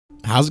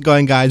How's it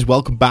going, guys?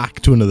 Welcome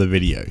back to another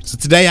video. So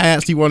today I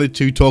actually wanted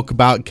to talk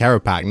about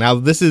Kerapac. Now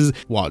this is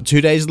what,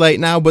 2 days late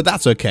now, but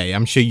that's okay.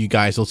 I'm sure you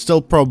guys will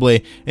still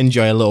probably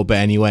enjoy a little bit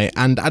anyway,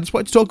 and I just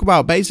wanted to talk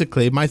about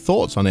basically my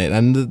thoughts on it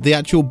and the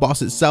actual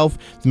boss itself,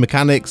 the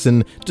mechanics,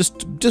 and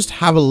just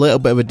have a little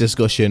bit of a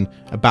discussion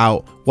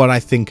about what I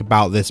think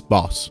about this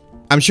boss.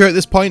 I'm sure at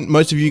this point,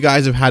 most of you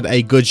guys have had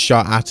a good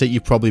shot at it.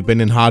 You've probably been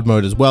in hard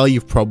mode as well.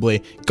 You've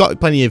probably got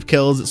plenty of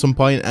kills at some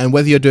point, and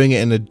whether you're doing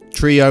it in a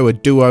trio, a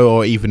duo,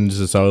 or even as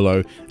a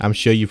solo, I'm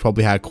sure you've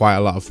probably had quite a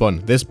lot of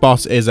fun. This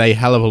boss is a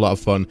hell of a lot of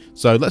fun,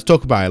 so let's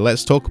talk about it.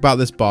 Let's talk about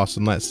this boss,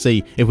 and let's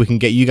see if we can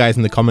get you guys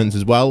in the comments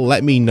as well.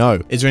 Let me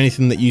know. Is there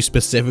anything that you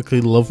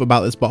specifically love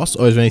about this boss,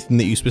 or is there anything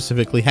that you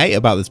specifically hate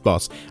about this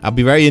boss? I'll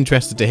be very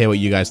interested to hear what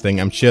you guys think.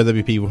 I'm sure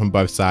there'll be people from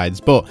both sides,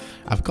 but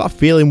I've got a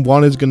feeling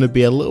one is going to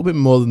be a little bit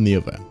more than the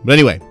other. But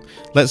anyway,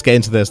 let's get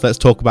into this. Let's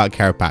talk about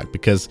Kerapac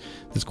because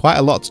there's quite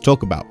a lot to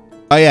talk about.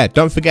 Oh yeah,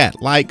 don't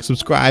forget, like,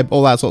 subscribe,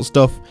 all that sort of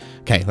stuff.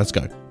 Okay, let's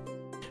go.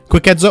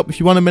 Quick heads up, if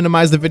you want to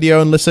minimize the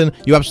video and listen,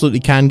 you absolutely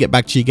can. Get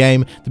back to your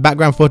game. The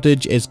background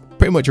footage is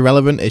pretty much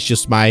irrelevant. It's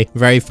just my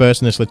very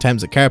first initial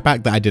attempts at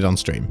Kerapac that I did on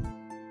stream.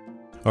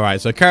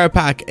 Alright, so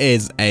Kerapac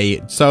is a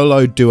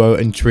solo, duo,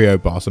 and trio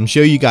boss. I'm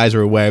sure you guys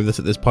are aware of this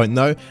at this point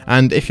though,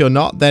 and if you're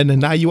not, then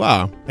now you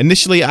are.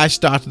 Initially, I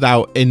started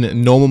out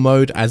in normal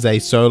mode as a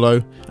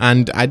solo,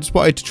 and I just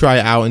wanted to try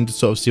it out and to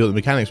sort of see what the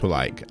mechanics were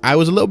like. I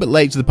was a little bit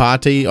late to the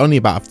party, only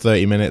about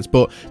 30 minutes,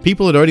 but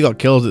people had already got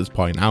kills at this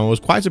point, and I was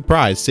quite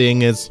surprised,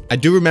 seeing as I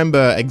do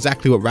remember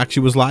exactly what Raxi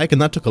was like,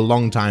 and that took a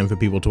long time for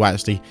people to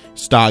actually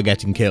start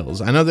getting kills.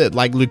 I know that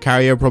like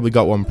Lucario probably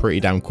got one pretty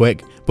damn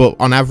quick, but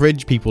on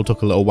average, people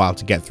took a little while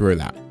to get through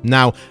that.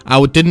 Now,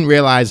 I didn't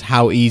realize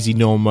how easy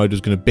normal mode was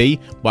going to be,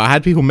 but I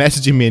had people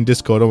messaging me in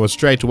Discord almost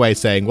straight away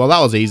saying, well, that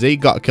was easy,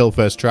 got a kill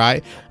first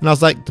try, and I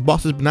was like, the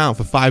boss has been out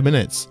for 5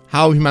 minutes.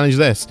 How have you managed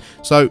this?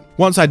 So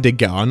once I did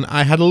get on,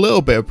 I had a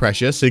little bit of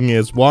pressure, seeing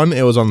as 1,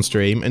 it was on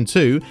stream, and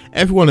 2,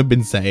 everyone had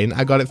been saying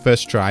I got it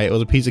first try, it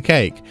was a piece of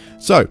cake.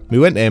 So we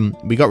went in,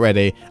 we got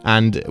ready,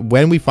 and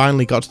when we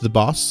finally got to the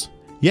boss,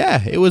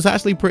 yeah, it was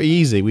actually pretty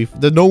easy.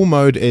 The normal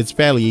mode is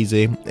fairly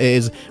easy. It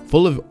is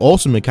full of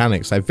awesome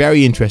mechanics, like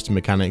very interesting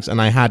mechanics,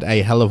 and I had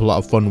a hell of a lot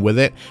of fun with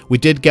it. We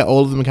did get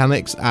all of the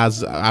mechanics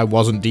as I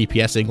wasn't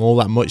DPSing all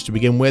that much to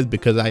begin with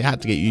because I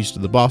had to get used to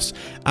the boss,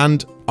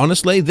 and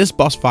honestly, this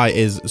boss fight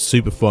is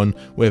super fun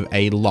with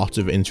a lot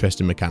of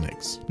interesting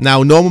mechanics.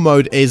 Now, normal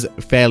mode is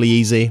fairly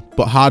easy,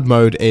 but hard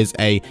mode is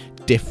a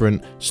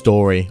different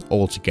story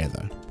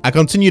altogether. I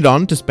continued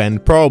on to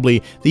spend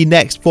probably the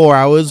next 4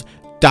 hours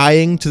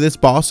dying to this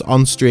boss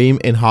on stream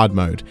in hard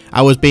mode.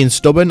 I was being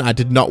stubborn. I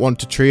did not want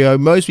to trio.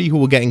 Most people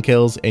were getting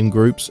kills in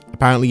groups.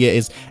 Apparently it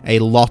is a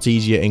lot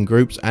easier in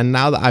groups, and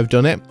now that I've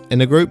done it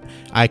in a group,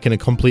 I can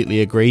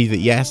completely agree that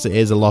yes, it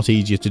is a lot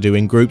easier to do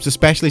in groups,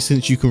 especially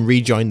since you can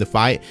rejoin the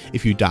fight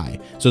if you die.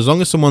 So as long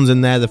as someone's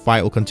in there, the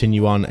fight will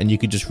continue on and you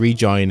can just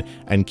rejoin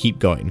and keep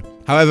going.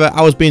 However,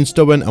 I was being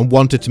stubborn and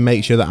wanted to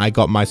make sure that I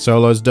got my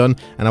solos done,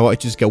 and I wanted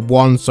to just get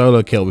one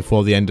solo kill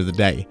before the end of the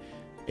day.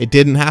 It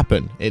didn't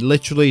happen. It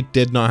literally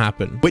did not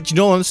happen, which in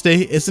all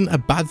honesty isn't a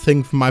bad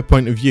thing from my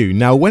point of view.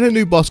 Now, when a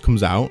new boss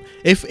comes out,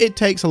 if it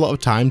takes a lot of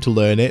time to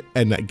learn it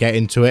and get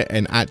into it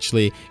and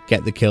actually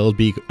get the kills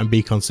and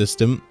be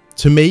consistent,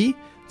 to me,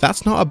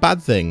 that's not a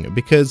bad thing,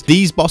 because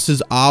these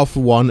bosses are,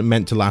 for one,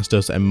 meant to last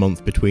us a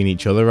month between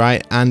each other,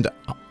 right? And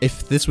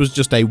if this was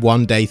just a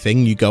one-day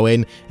thing, you go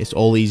in, it's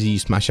all easy, you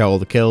smash out all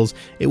the kills,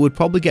 it would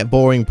probably get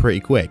boring pretty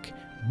quick.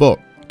 But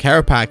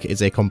Kerapac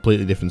is a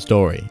completely different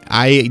story.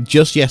 I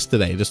just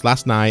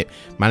last night,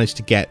 managed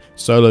to get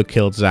solo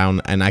kills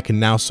down, and I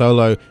can now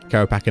solo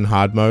Kerapac in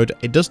hard mode.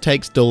 It does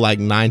take still like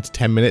 9 to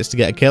 10 minutes to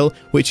get a kill,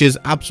 which is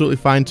absolutely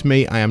fine to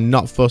me. I am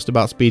not fussed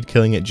about speed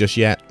killing it just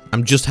yet.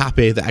 I'm just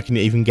happy that I can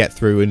even get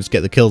through and just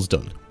get the kills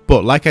done.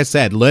 But like I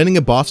said, learning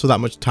a boss for that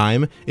much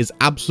time is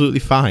absolutely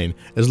fine,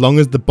 as long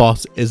as the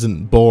boss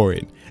isn't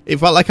boring. It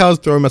felt like I was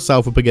throwing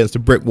myself up against a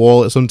brick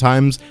wall at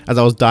sometimes as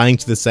I was dying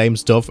to the same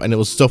stuff, and it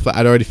was stuff that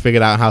I'd already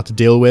figured out how to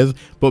deal with,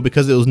 but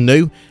because it was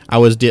new, I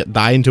was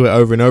dying to it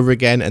over and over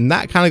again, and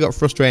that kind of got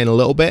frustrating a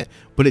little bit,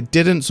 but it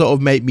didn't sort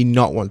of make me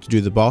not want to do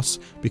the boss,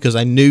 because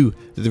I knew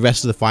that the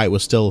rest of the fight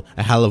was still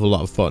a hell of a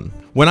lot of fun.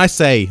 When I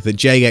say that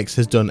Jagex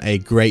has done a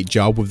great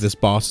job with this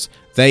boss,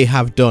 they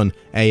have done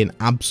an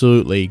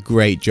absolutely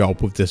great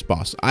job with this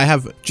boss. I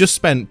have just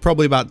spent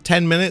probably about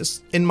 10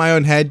 minutes in my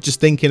own head just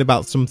thinking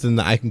about something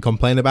that I can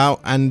complain about,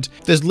 and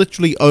there's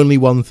literally only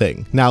one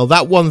thing. Now,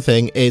 that one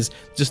thing is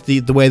just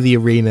the way the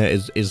arena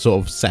is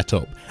sort of set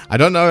up. I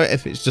don't know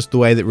if it's just the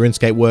way that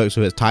RuneScape works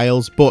with its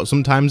tiles, but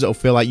sometimes it'll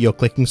feel like you're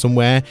clicking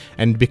somewhere,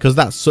 and because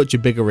that's such a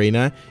big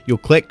arena, you'll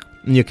click,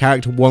 and your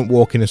character won't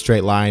walk in a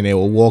straight line. It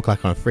will walk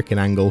like on a freaking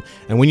angle,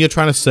 and when you're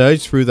trying to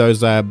surge through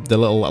those the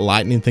little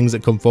lightning things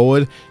that come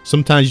forward,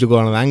 sometimes you'll go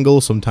on an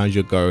angle, sometimes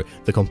you'll go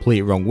the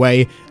complete wrong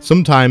way,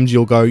 sometimes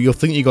you'll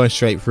think you're going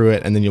straight through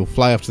it, and then you'll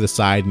fly off to the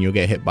side and you'll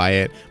get hit by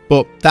it.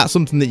 But that's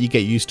something that you get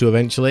used to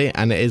eventually,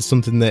 and it is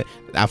something that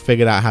I've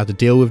figured out how to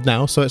deal with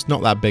now, so it's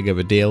not that big of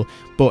a deal.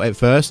 But at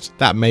first,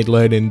 that made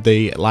learning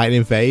the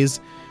lightning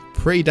phase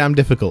pretty damn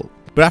difficult.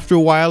 But after a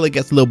while, it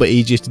gets a little bit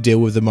easier to deal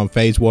with them on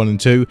phase 1 and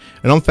 2.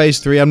 And on phase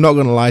 3, I'm not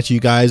going to lie to you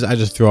guys, I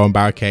just throw on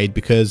barricade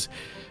because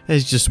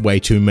there's just way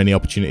too many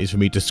opportunities for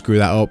me to screw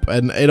that up,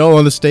 and in all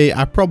honesty,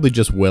 I probably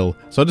just will.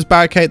 So I'll just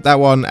barricade that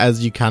one,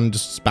 as you can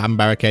just spam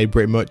barricade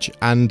pretty much,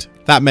 and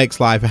that makes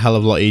life a hell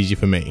of a lot easier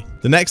for me.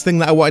 The next thing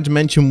that I wanted to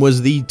mention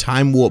was the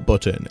time warp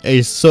button. It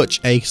is such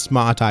a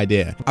smart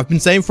idea. I've been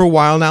saying for a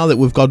while now that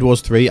with God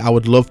Wars 3, I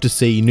would love to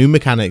see new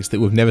mechanics that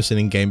we've never seen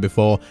in game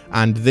before,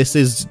 and this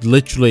is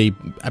literally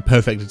a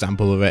perfect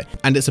example of it.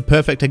 And it's a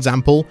perfect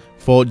example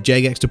for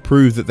Jagex to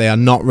prove that they are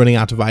not running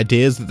out of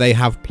ideas, that they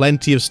have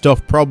plenty of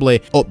stuff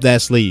probably up their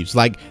sleeves.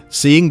 Like,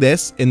 seeing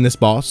this in this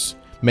boss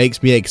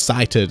makes me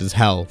excited as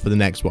hell for the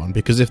next one,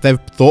 because if they've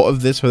thought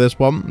of this for this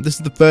one, this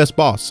is the first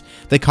boss.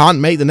 They can't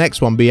make the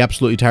next one be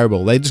absolutely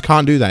terrible. They just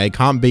can't do that. It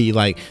can't be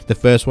like the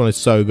first one is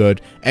so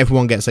good,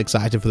 everyone gets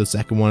excited for the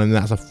second one, and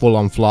that's a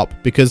full-on flop,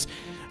 because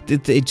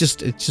it's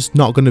just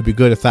not going to be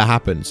good if that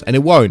happens, and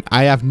it won't.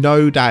 I have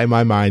no doubt in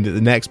my mind that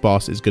the next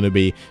boss is going to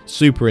be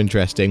super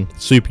interesting,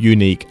 super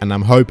unique, and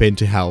I'm hoping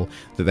to hell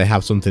that they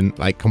have something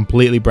like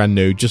completely brand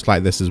new just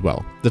like this as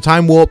well. The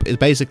time warp is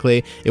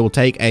basically, it will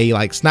take a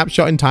like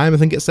snapshot in time, I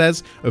think it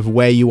says, of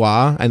where you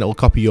are, and it'll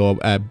copy your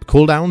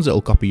cooldowns,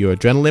 it'll copy your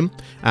adrenaline,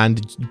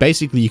 and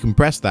basically you can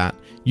press that,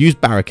 use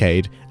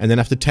barricade, and then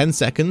after 10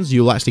 seconds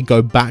you'll actually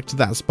go back to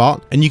that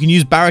spot and you can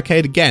use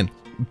barricade again.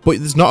 But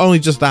it's not only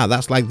just that,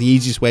 that's like the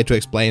easiest way to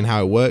explain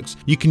how it works.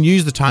 You can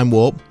use the time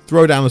warp,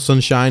 throw down the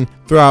sunshine,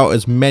 throw out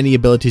as many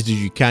abilities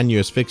as you can,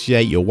 your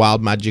asphyxiate, your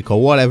wild magic,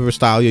 or whatever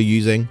style you're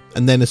using,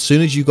 and then as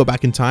soon as you go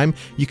back in time,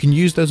 you can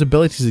use those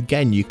abilities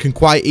again. You can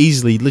quite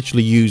easily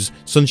literally use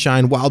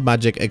sunshine, wild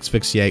magic,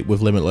 asphyxiate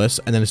with limitless,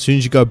 and then as soon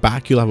as you go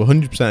back, you'll have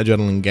 100%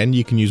 adrenaline again.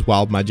 You can use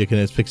wild magic and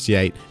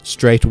asphyxiate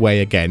straight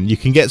away again. You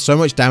can get so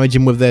much damage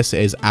in with this,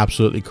 it is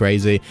absolutely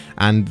crazy,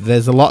 and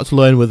there's a lot to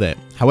learn with it.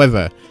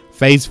 However,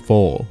 phase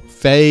 4.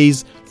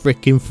 Phase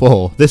freaking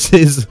 4. This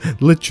is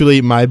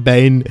literally my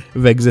bane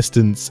of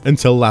existence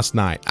until last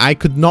night. I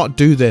could not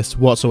do this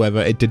whatsoever.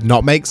 It did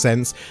not make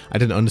sense. I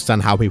didn't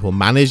understand how people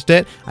managed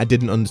it. I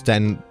didn't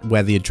understand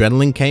where the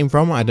adrenaline came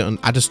from.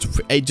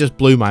 It just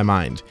blew my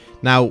mind.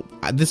 Now,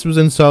 this was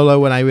in solo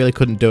when I really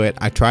couldn't do it.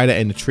 I tried it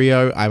in a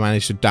trio. I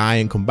managed to die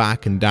and come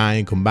back and die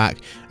and come back,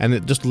 and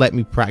it just let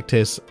me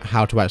practice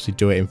how to actually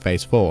do it in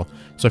phase 4.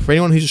 So for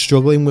anyone who's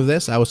struggling with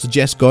this, I would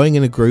suggest going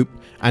in a group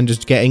and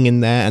just getting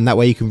in there, and that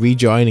way you can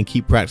rejoin and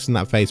keep practicing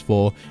that phase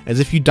 4. As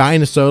if you die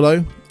in a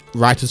solo,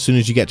 right as soon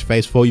as you get to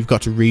phase 4, you've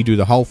got to redo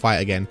the whole fight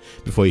again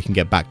before you can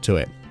get back to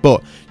it.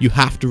 But you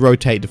have to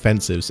rotate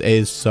defensives. It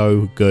is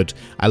so good.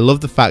 I love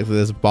the fact that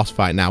there's a boss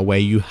fight now where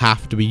you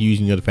have to be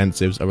using your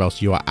defensives or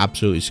else you are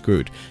absolutely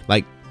screwed.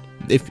 Like,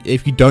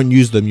 if you don't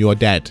use them, you are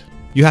dead.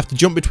 You have to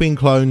jump between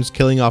clones,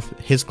 killing off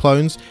his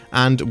clones,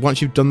 and once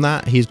you've done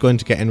that, he's going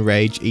to get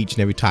enraged each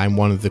and every time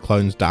one of the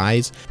clones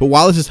dies. But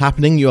while this is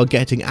happening, you are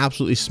getting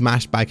absolutely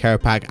smashed by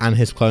Kerapac and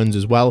his clones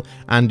as well,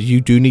 and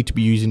you do need to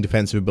be using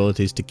defensive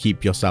abilities to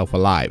keep yourself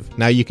alive.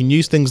 Now, you can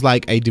use things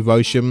like a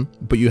devotion,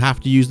 but you have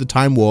to use the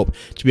time warp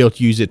to be able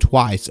to use it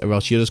twice, or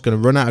else you're just going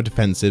to run out of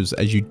defensives,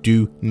 as you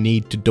do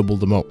need to double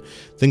them up.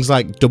 Things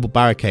like double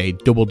barricade,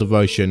 double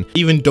devotion,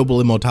 even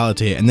double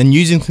immortality, and then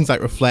using things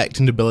like reflect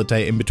and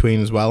debilitate in between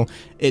as well.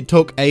 It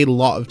took a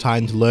lot of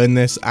time to learn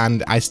this,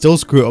 and I still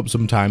screw it up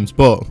sometimes,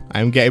 but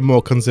I'm getting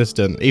more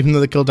consistent. Even though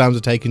the cooldowns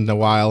are taking a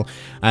while,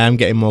 I am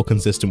getting more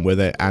consistent with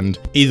it, and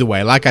either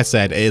way, like I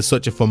said, it is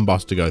such a fun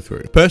boss to go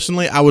through.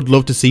 Personally, I would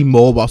love to see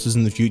more bosses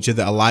in the future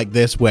that are like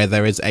this, where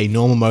there is a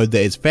normal mode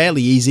that is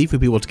fairly easy for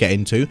people to get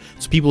into,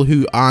 so people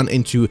who aren't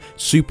into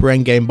super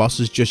endgame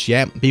bosses just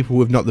yet, people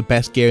with not the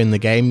best gear in the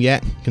game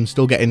yet, can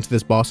still get into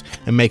this boss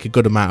and make a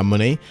good amount of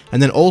money.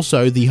 And then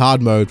also the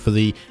hard mode for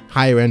the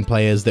higher end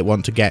players that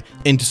want to get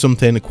into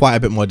something quite a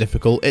bit more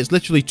difficult. It's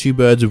literally 2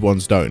 birds with 1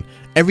 stone.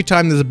 Every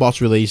time there's a boss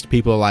released,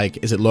 people are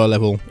like, is it low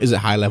level? Is it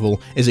high level?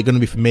 Is it going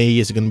to be for me?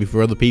 Is it going to be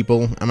for other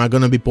people? Am I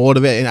going to be bored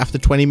of it after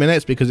 20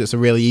 minutes because it's a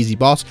really easy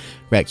boss,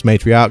 Rex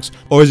Matriarchs?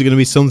 Or is it going to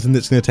be something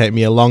that's going to take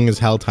me a long as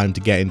hell time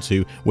to get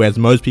into, whereas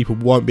most people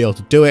won't be able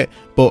to do it,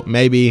 but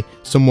maybe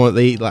some of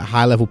the like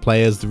high level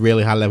players, the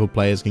really high level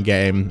players, can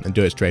get in and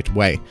do it straight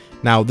away.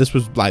 Now, this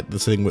was like the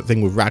thing with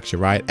Raksha,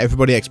 right?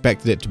 Everybody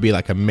expected it to be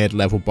like a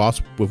mid-level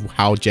boss with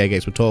how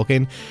Jagex were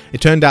talking. It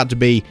turned out to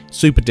be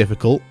super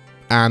difficult,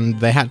 and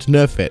they had to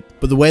nerf it.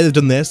 But the way they've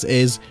done this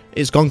is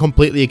it's gone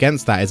completely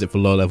against that. Is it for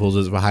low levels?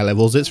 Is it for high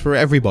levels? It's for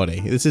everybody.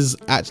 This is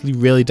actually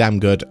really damn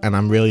good, and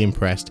I'm really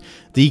impressed.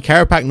 The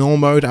Kerapac normal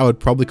mode I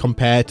would probably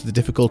compare to the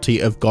difficulty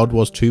of God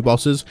Wars 2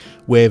 bosses,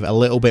 with a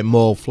little bit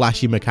more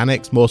flashy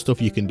mechanics, more stuff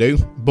you can do,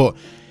 but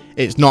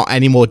it's not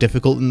any more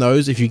difficult than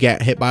those. If you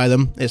get hit by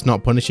them, it's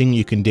not punishing.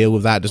 You can deal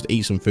with that. Just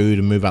eat some food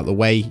and move out the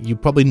way. You're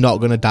probably not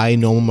going to die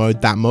in normal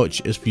mode that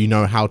much if you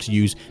know how to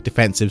use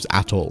defensives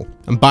at all.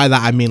 And by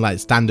that I mean like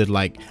standard,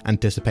 like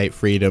anticipate,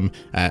 freedom,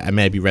 and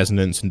maybe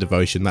resonance and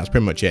devotion. That's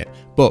pretty much it.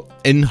 But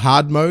in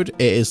hard mode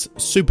it is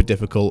super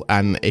difficult,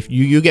 and if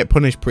you get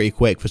punished pretty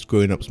quick for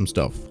screwing up some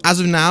stuff. As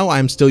of now,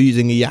 I'm still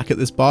using a yak at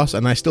this boss,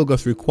 and I still go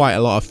through quite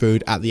a lot of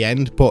food at the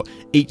end, but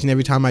each and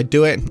every time I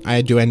do it,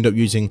 I do end up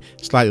using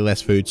slightly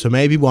less food. So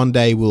maybe one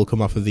day we'll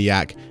come off of the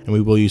yak and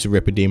we will use a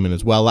Ripper Demon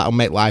as well. That'll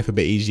make life a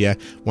bit easier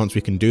once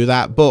we can do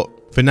that. But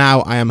for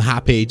now, I am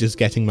happy just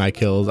getting my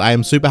kills. I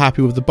am super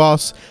happy with the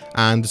boss,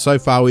 and so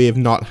far we have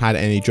not had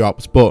any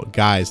drops. But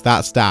guys,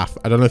 that staff,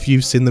 I don't know if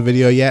you've seen the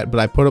video yet, but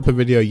I put up a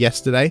video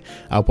yesterday.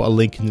 I'll put a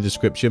link in the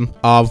description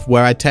of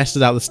where I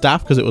tested out the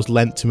staff because it was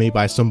lent to me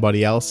by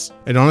somebody else.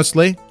 And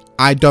honestly,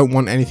 I don't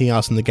want anything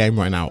else in the game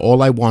right now.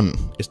 All I want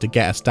is to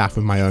get a staff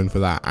of my own for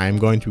that. I am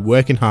going to be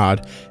working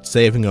hard,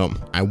 saving up.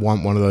 I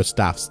want one of those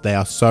staffs. They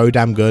are so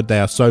damn good. They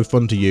are so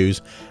fun to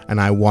use, and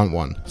I want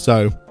one.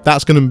 So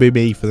that's going to be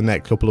me for the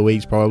next couple of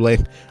weeks probably,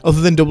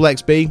 other than double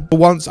XP. For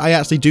once, I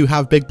actually do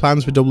have big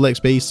plans for double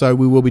XP, so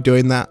we will be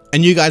doing that.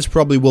 And you guys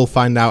probably will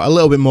find out a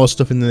little bit more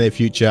stuff in the near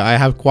future. I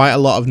have quite a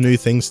lot of new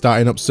things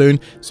starting up soon,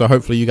 so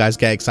hopefully you guys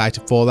get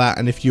excited for that.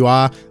 And if you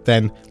are,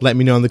 then let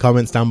me know in the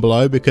comments down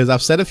below, because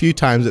I've said a few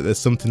times that there's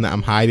something that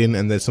I'm hiding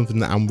and there's something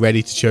that I'm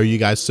ready to show you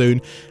guys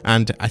soon.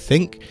 And I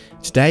think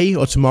today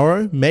or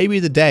tomorrow, maybe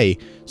the day.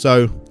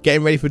 So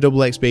getting ready for double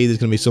XP, there's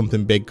going to be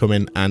something big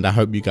coming, and I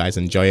hope you guys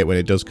enjoy it when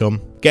it does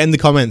come. Get in the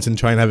comments and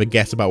try and have a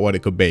guess about what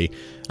it could be.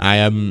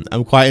 I'm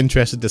quite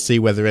interested to see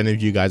whether any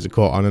of you guys are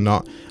caught on or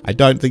not. I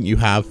don't think you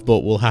have, but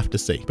we'll have to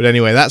see. But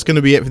anyway, that's going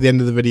to be it for the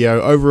end of the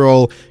video.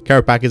 Overall,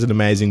 Kerapac is an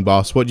amazing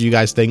boss. What do you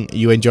guys think? Are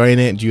you enjoying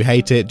it? Do you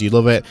hate it? Do you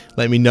love it?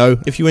 Let me know.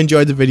 If you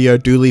enjoyed the video,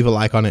 do leave a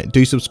like on it.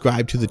 Do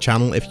subscribe to the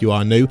channel if you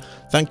are new.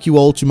 Thank you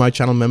all to my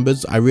channel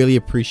members. I really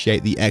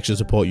appreciate the extra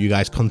support you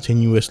guys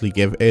continuously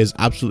give. It is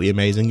absolutely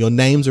amazing. Your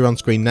names are on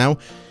screen now.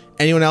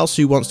 Anyone else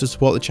who wants to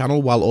support the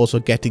channel while also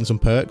getting some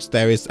perks,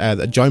 there is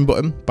a join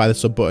button by the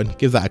sub button.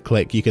 Give that a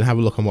click. You can have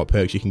a look on what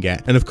perks you can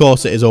get. And of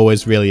course, it is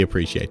always really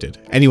appreciated.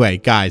 Anyway,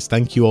 guys,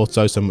 thank you all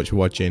so much for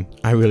watching.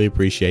 I really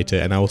appreciate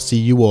it, and I will see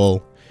you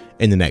all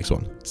in the next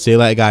one. See you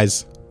later,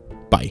 guys.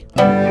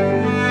 Bye.